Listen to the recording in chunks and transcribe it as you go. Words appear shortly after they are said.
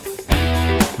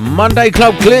Monday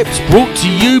Club Clips brought to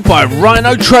you by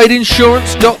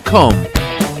RhinoTradeInsurance.com.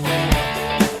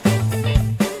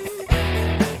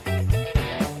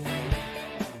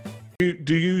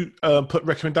 Do you put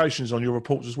recommendations on your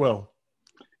reports as well?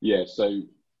 Yeah, so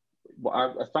what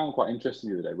I found quite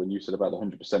interesting the other day when you said about the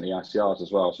 100% EICRs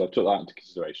as well. So I took that into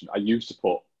consideration. I used to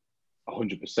put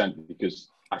 100% because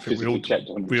I physically checked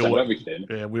 100% of everything.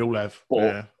 Yeah, we all have. But,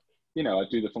 yeah. you know, I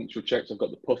do the functional checks. I've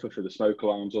got the puffer for the smoke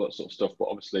alarms, all that sort of stuff. But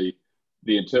obviously,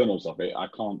 the internals of it, I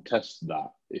can't test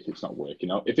that if it's not working.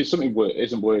 If it's something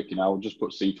isn't working, I'll just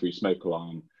put C3 smoke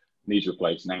alarm, needs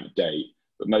replacing, out of date.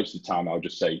 But most of the time, I'll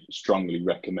just say strongly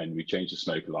recommend we change the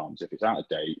smoke alarms. If it's out of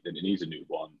date, then it needs a new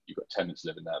one. You've got tenants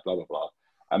living there, blah, blah, blah.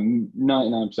 And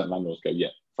 99% of landlords go, yeah,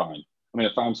 fine. I mean,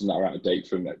 I found some that are out of date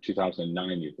from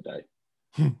 2009 the other day.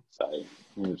 So it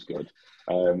was good.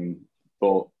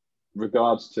 But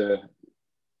regards to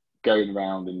going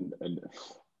around and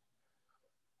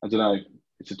I don't know,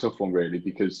 it's a tough one really,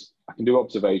 because I can do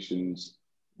observations.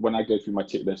 When I go through my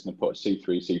tick list and I put a C3,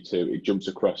 C2, it jumps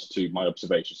across to my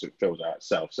observation, so it fills out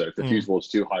itself. So if the fuse wall's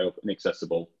too high up,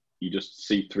 inaccessible, you just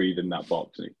C3 in that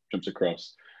box and it jumps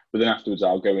across. But then afterwards,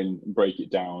 I'll go in and break it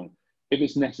down. If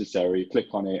it's necessary, click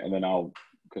on it, and then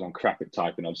because I'm crap at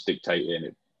typing, I'll just dictate it and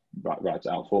it writes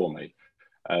it out for me.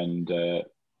 And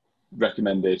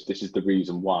recommend this is the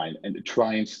reason why. And to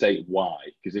try and state why,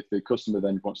 because if the customer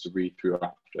then wants to read through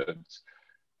afterwards,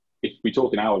 if we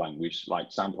talk in our language,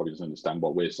 like Sam probably doesn't understand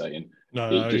what we're saying.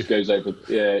 It just goes over.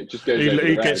 Yeah, it just goes over.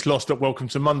 He gets lost at Welcome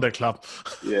to Monday Club.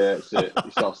 Yeah, that's it. He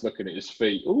starts looking at his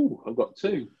feet. Oh, I've got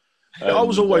two. I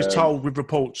was always told with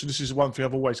reports, and this is one thing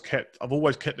I've always kept. I've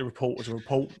always kept the report as a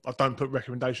report. I don't put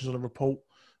recommendations on a report.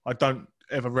 I don't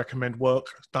ever recommend work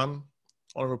done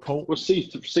on a report. Well,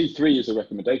 C3 is a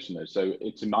recommendation though, so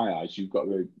it's in my eyes. You've got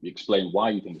to explain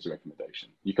why you think it's a recommendation.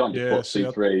 You can't just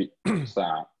put C3. It's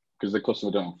that. Because the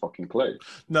customer don't have a fucking clue.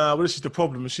 No, well, this is the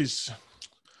problem. I suppose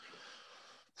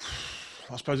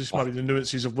this might be the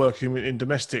nuances of working in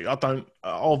domestic. I've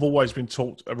always been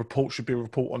taught a report should be a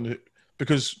report on it,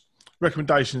 because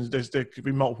recommendations, there could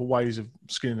be multiple ways of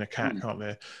skinning a cat, can't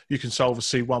there? You can solve a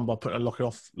C1 by putting a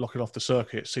locking off the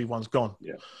circuit. C1's gone.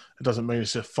 Yeah. It doesn't mean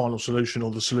it's a final solution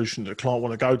or the solution that the client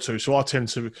want to go to. So I tend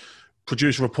to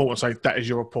produce a report and say, that is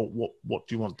your report. What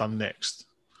do you want done next?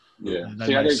 Yeah.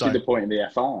 See, I don't see the point in the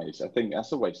FIs. I think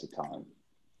that's a waste of time.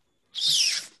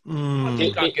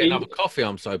 I can't get another coffee.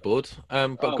 I'm so bored.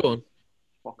 But go on.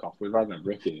 Fuck off. We're rather than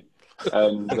Ricky.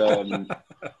 And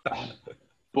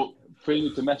but for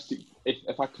any domestic,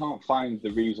 if I can't find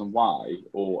the reason why,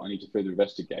 or I need to further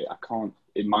investigate, I can't.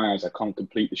 In my eyes, I can't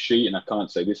complete the sheet, and I can't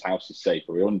say this house is safe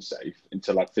or unsafe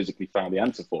until I've physically found the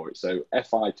answer for it. So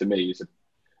FI to me is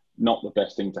not the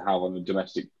best thing to have on a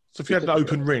domestic. So if you had an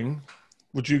open ring,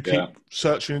 would you keep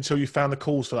searching until you found the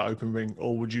cause for that open ring,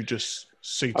 or would you just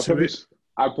see to it?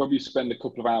 I'd probably spend a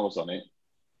couple of hours on it.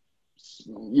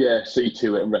 Yeah, see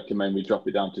to it and recommend we drop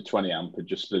it down to 20 amp and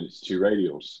just split it to 2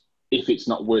 radials. If it's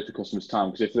not worth the customer's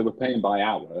time, because if they were paying by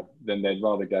hour, then they'd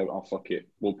rather go, oh, fuck it,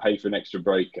 we'll pay for an extra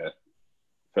breaker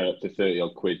for 30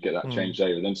 odd quid, get that changed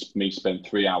over, than me spend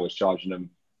 3 hours charging them,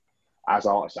 as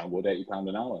Artisan would, £80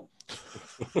 an hour.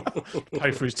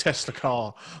 Pay for his Tesla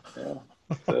car. Yeah.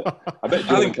 I bet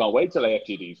Jordan can't wait till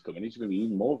AFTD's coming. He's going to be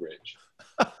even more rich.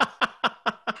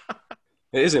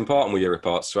 It is important with your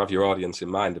reports to have your audience in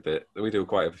mind a bit. We do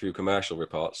quite a few commercial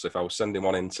reports. So if I was sending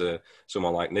one into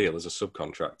someone like Neil as a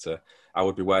subcontractor, I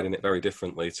would be wording it very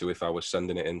differently to if I was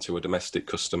sending it into a domestic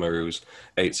customer who's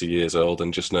 80 years old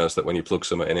and just knows that when you plug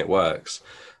something in, it works.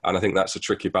 And I think that's a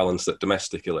tricky balance that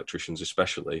domestic electricians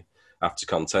especially have to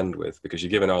contend with, because you're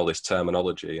given all this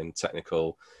terminology and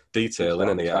technical detail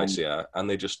in the ICR, and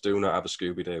they just do not have a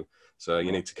Scooby-Doo. So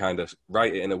you need to kind of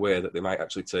write it in a way that they might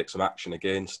actually take some action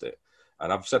against it.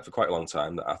 And I've said for quite a long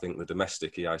time that I think the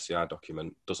domestic EICR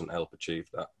document doesn't help achieve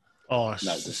that. Oh,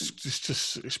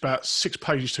 it's about 6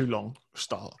 pages too long.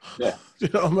 Start. Yeah. You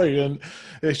know what I mean? And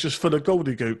it's just full of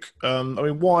gobbledygook. I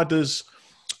mean, why does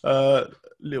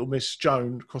little Miss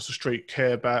Joan across the street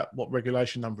care about what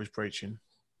regulation number is breaching?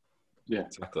 Yeah,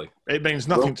 exactly. It means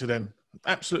nothing to them.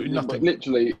 Absolutely nothing.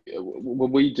 Literally,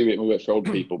 when we do it, when we work for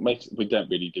older people, we don't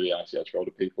really do EICRs for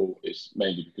older people. It's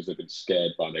mainly because they've been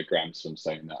scared by their grandson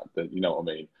saying that, you know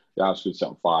what I mean? The house could set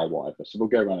on fire, whatever. So we'll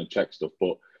go around and check stuff.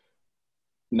 But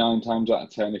 9 times out of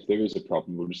 10, if there is a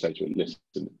problem, we'll just say to it, listen,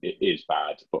 it is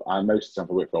bad. But most of the time,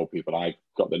 if I work for old people, I've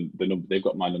got the number. They've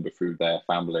got my number through their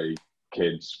family,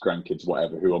 kids, grandkids,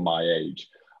 whatever, who are my age.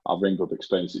 I'll ring up,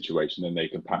 explain the situation, and they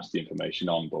can pass the information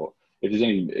on. But if there's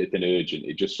anything urgent,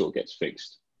 it just sort of gets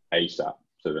fixed ASAP,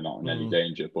 so they're not in any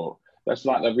danger. But that's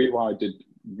like the reason why I did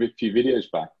few videos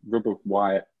back, rubber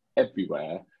wire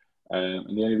everywhere.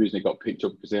 And the only reason it got picked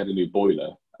up because they had a new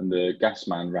boiler and the gas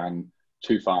man ran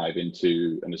 2.5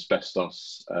 into an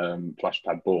asbestos flash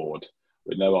pad board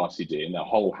with no RCD, and the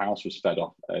whole house was fed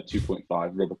off a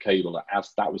 2.5 rubber cable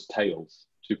as that was tails,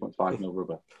 2.5 mil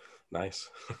rubber. Nice.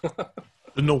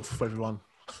 The North for everyone.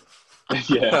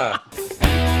 Yeah.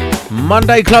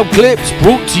 Monday Club Clips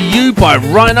brought to you by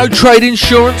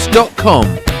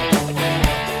RhinoTradeInsurance.com.